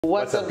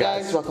What's up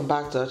guys, welcome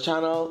back to our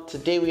channel.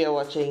 Today we are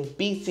watching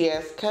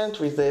BTS Can't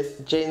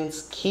Resist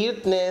Jin's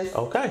Cuteness.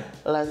 Okay.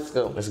 Let's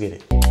go. Let's get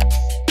it.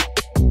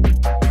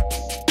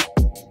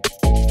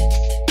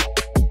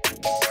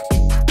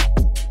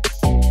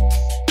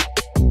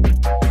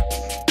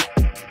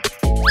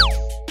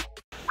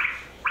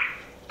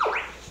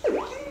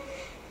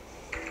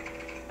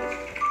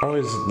 I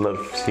always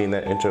love seeing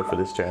that intro for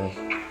this channel.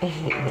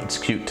 It's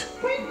cute.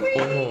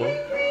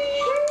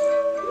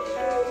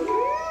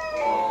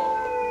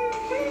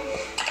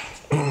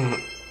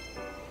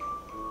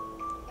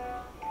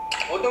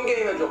 어떤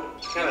게임 해줘?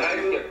 그냥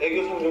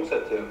애교 3종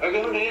세트. 애교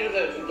 3종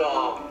해주세요, 진짜.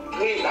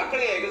 우리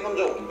낙하의 애교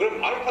 3종.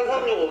 그럼 바로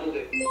판사하려고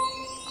오는데.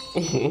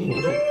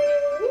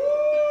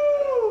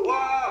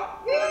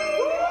 와!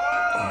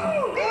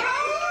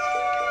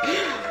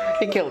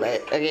 He killed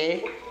it,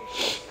 okay?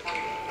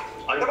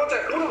 안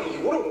해봤자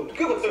이거랑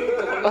어떻게 봤어요? 이거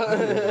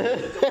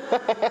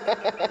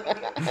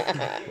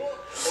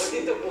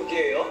어디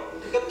떡볶이에요?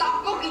 이거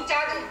떡볶이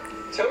짜장.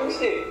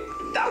 정씨,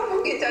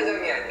 떡볶이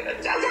짜장이 아니라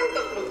짜장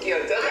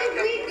떡볶이요. 짜장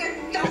떡볶이.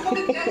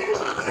 떡볶이 짜장.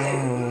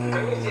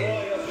 정씨,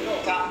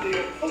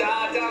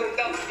 짜장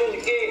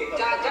떡볶이.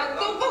 짜장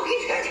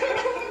떡볶이 짜장.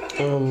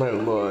 Oh my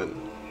lord.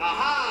 자,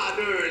 하나,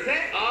 둘,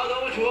 셋. 아,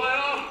 너무 좋아요.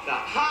 자,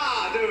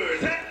 하나, 둘,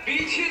 셋.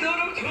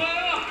 미치도록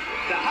좋아요.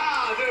 자,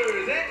 하나,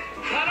 둘, 셋.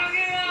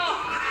 사랑해요.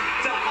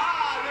 자,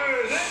 하나,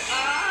 둘, 셋. 아.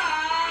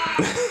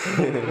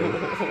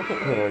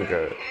 Oh my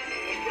god.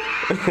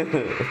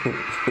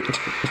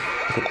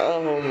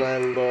 Oh my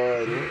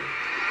lord.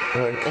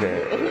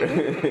 Okay.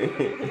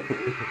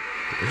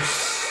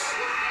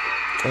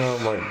 Oh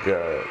my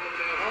god.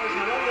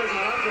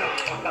 잘한다.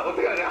 나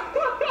어떻게 하냐?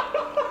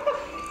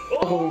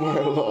 Oh my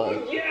lord.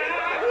 예!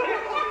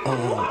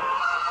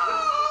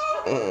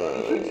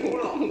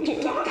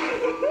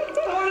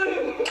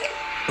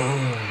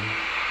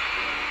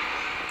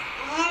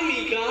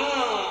 아미가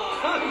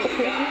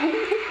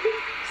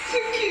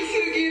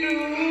스키스기루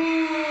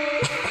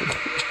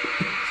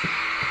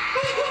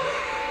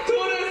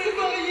도레스바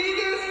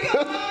이데스까?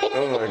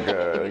 Oh my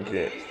god, I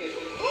can't.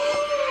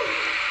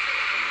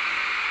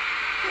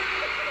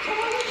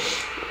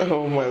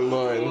 Oh my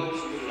lord.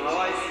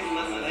 나와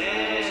있습니다네.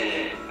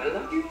 I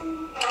love you.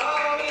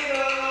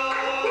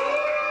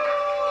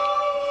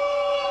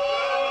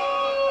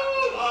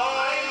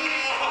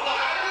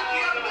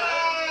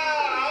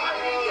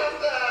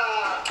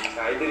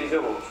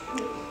 아이들이죠 뭐.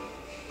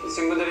 이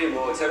친구들이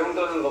뭐 재롱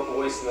떠는 거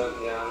보고 있으면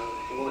그냥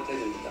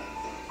흐뭇해집니다.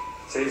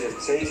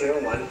 제일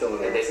재롱 많이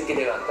떠오르네. 내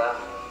새끼들 같다.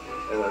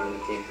 이런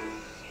느낌.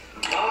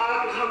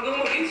 아 감동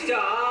먹기 진짜.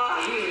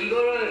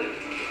 이거는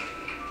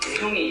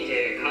형이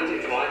이제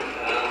강아지를 좋아하니까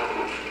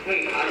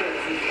형이 강아지를 다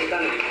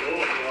좋다는 얘기로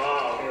와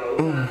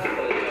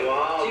했거든요. 와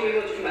지금 이거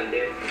주시면 안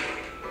돼요.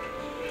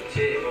 그치.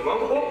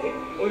 망고?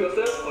 어디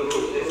갔어요?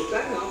 이거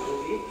짧나?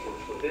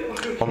 어때요?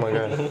 Oh my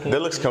god.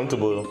 That looks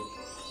comfortable.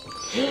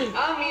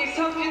 아미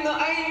성빈 너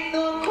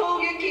아이도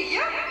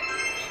고객이야?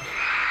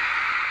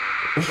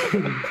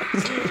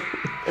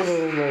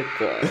 Oh my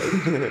god.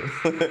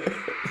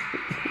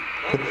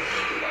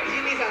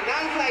 진이상 난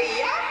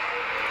사이야?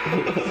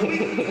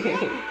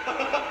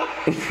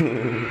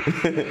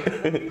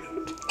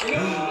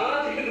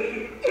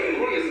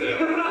 모르겠어요.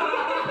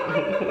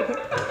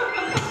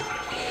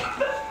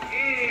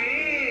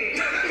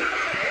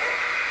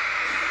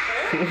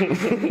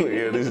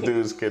 Yeah, these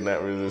dudes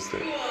cannot resist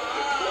it.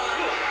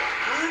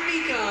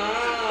 아미가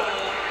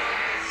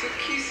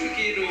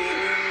스키스기로.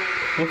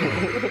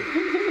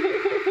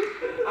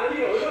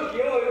 아니 얼마나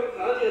귀여워요.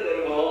 강아지가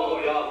되는 거.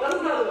 야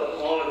따뜻하죠.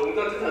 너무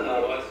따뜻하다.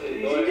 맞지.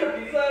 진짜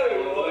비싸요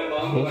이거. 너의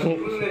마음과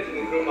훈훈해지는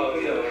그런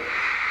마음이잖아.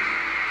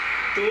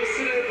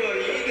 도스레바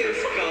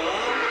이데스까?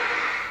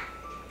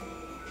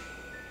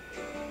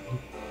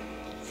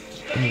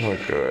 Oh my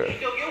god.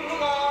 여기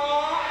오구나.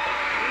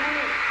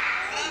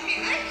 아미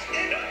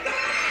아이스테로.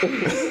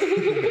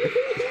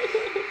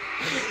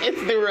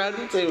 It's the run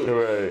too.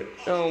 Right.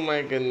 Oh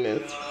my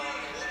goodness.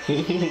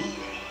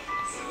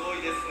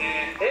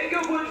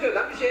 애교 보여주세요.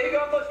 남기씨 애교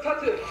한번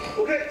스타트.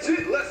 오케이,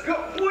 let's go.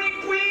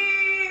 뿌잉 뿌잉.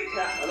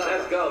 자,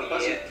 let's go.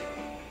 다시.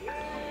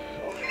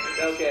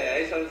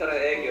 오케이, 선사랑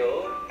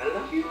애교. I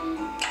love you.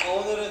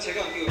 오늘은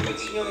제가 안 끼고 있고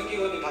진영이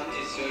끼고 있는 반지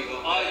있죠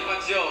이거. 아, 이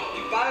반지요.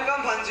 이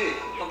빨간 반지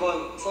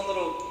한번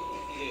손으로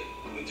이제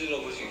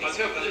문질러 보시겠어요? 아,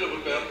 제가 문질러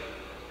볼까요?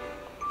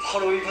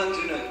 바로 이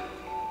반지는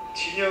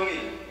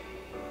진영이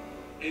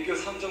애교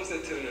 3종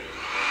세트를.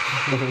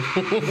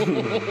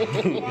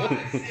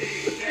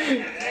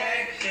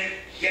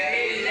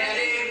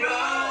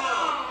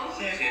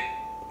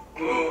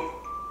 9,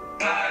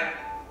 8,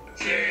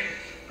 7,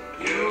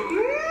 6.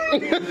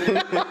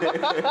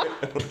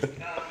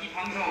 이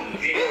방송.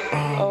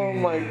 Oh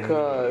my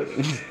god. 5,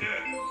 6,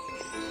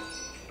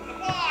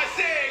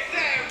 7,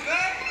 8.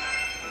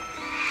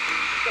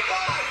 The 5,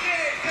 6,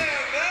 7,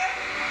 8.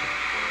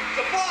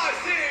 The 5,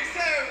 6, 7,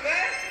 8.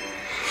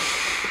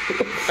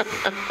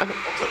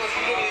 엄청난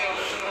성공이에요.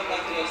 엄청난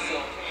반지였어.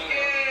 이게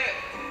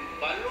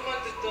말로만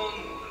듣던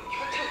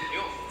현타군요.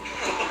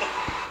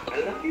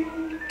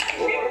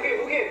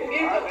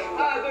 오케이.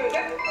 하나, 둘,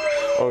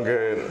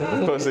 Okay,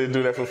 of course they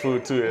do that for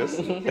food too, yes.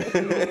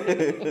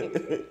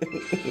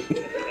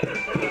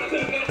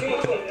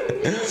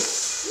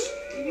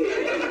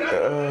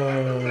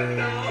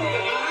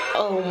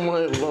 Oh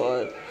my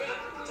Lord.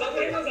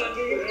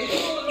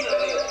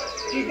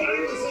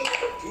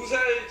 2살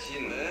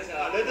진.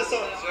 자, 레드 선.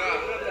 자,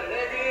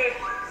 레드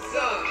선.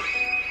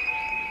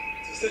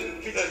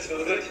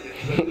 2살 진.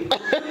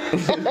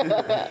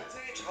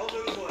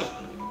 좌우적인 거야.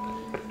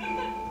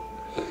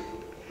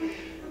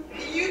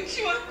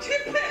 유치원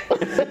실패.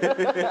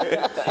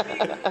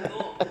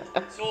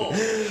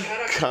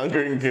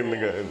 Conquering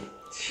kindergarten.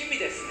 趣味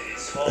ですね。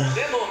そう。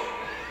でも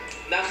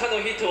中の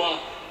人は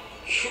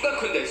ヒュガ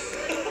君です。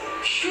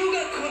ヒュ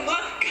ガ君は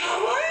可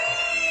愛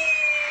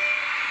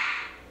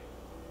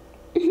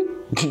い。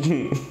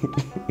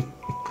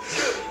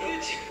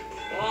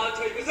와,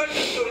 저 이거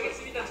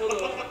설명드리겠습니다. 저도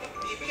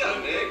이쁘지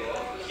않네 이거.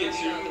 이게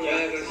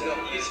질문이야. 그렇죠.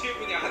 이게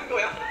질문이야. 한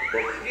거야?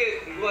 뭐 그게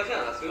궁금하지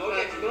않았어요?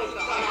 오케이, 궁금하다.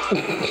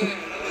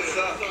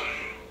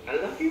 I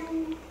love you.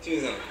 ジミ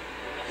ーさん、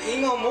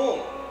今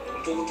も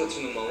僕た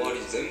ちの周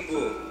り全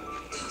部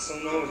たくさ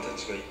んのアメた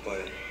ちがいっぱい。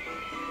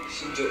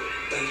心情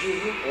大丈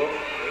夫？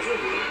大丈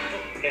夫？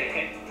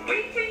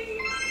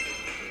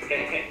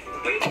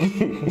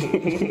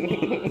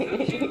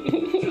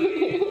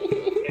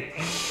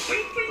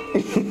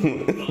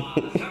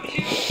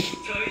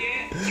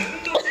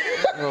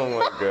 Oh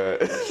my god.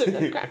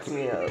 That cracks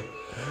me up.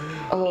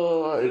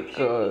 Oh my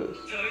gosh.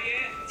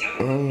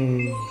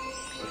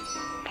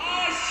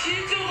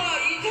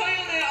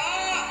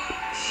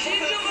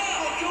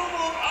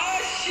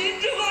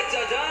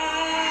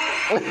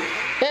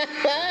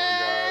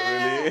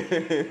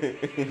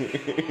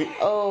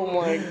 Oh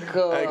my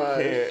god. I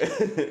can't.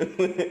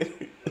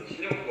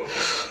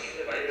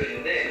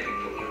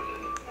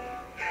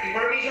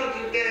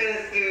 퍼미션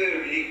댄스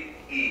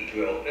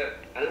있고요.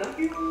 I love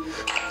you.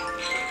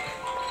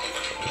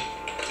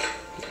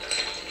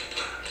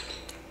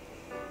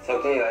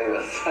 석진이 나이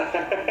몇 살?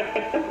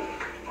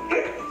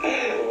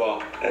 우와.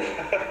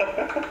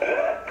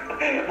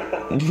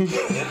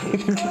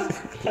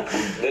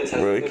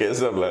 Bro, you can't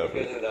stop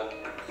laughing.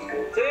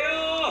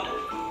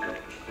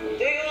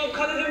 제요,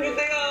 카드 좀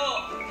주세요.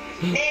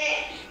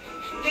 네.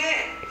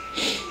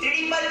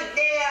 드리퍼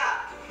주세요.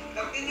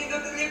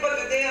 떡진이도 드리퍼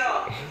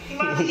주세요.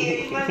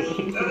 희망이에요.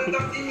 저는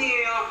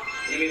떡진이에요.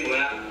 이름이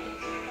뭐야?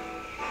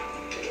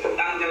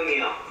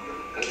 깡정이요.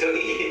 강정이.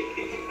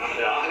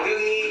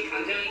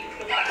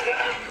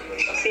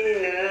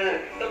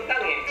 떡진이는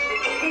떡당해.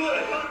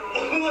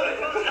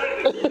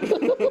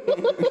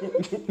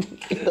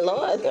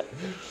 Lord.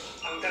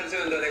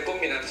 방탄소년단의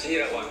꽃미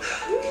남친이라고 합니다.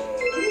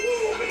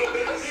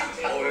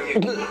 여기.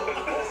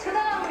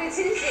 그다음 우리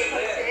진씨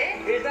같이.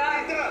 일단.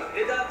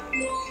 이다.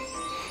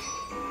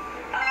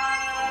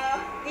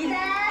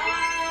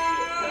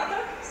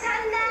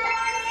 산다.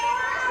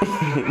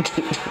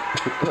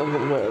 Oh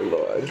my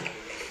Lord.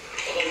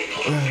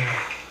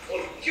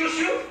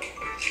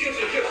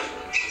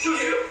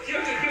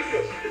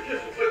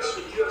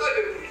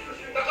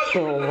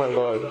 Oh my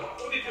Lord.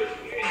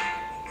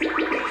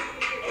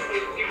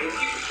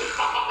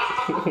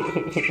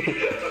 제가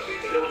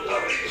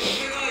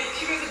이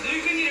팀에서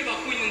늙은이를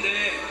맡고 있는데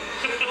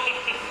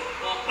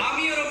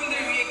아미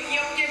여러분들을 위해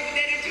귀엽게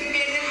무대를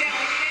준비했는데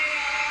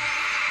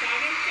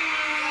어때요?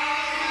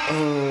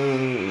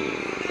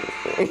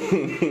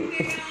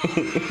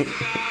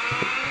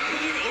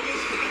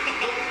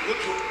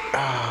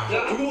 자,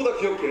 누구보다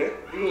귀엽게.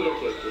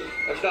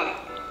 갑시다.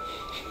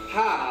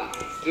 하나,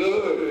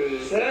 둘,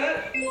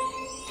 셋.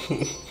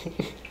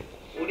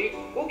 우리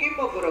고기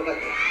먹으러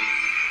가자.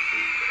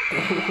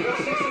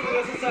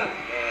 26살.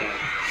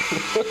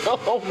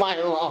 Oh my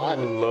Oh Lord.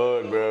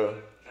 Lord, bro.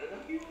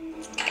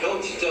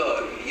 형 진짜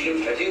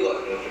이름 잘 지은 것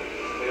같아요.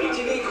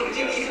 금진이.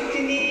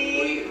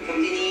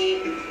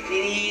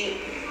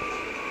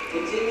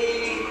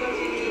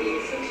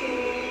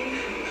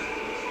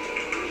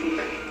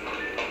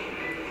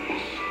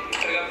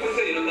 제가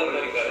평소에 이런다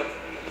그러니까요.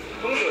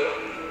 평소에요?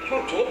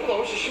 형 저것보다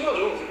훨씬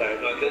심하죠.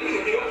 말도 안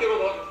되는 귀엽게로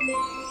나.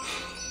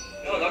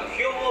 야, 나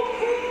귀여워.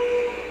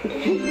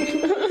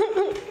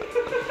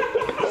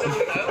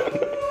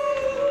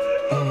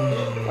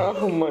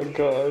 Oh my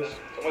gosh.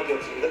 정말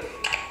귀엽습니다.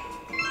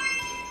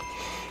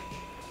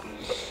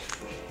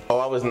 Oh,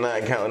 I was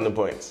not counting the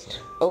points.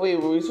 Oh wait,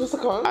 were we supposed to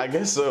count? I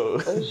guess so.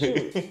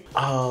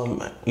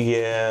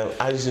 Yeah,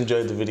 I just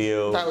enjoyed the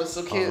video. That was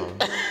so cute.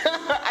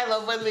 I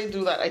love when they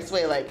do that. I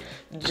swear, like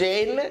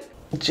Jin,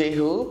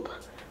 J-Hoop,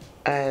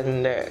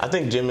 and I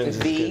think Jimin's is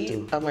good V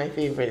too. are my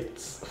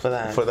favorites for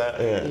that. For that,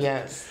 yeah.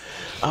 Yes.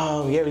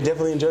 Yeah, we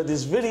definitely enjoyed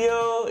this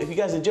video. If you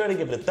guys enjoyed it,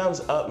 give it a thumbs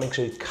up. Make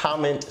sure you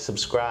comment,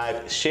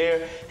 subscribe,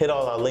 share, hit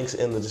all our links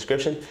in the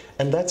description.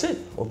 And that's it.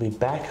 We'll be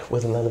back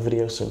with another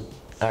video soon.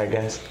 All right,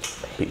 guys.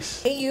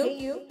 Peace. Hey,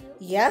 you.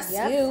 Yes,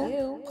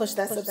 you. Push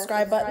that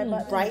subscribe button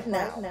right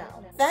now.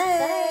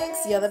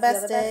 Thanks. You're the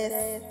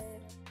bestest.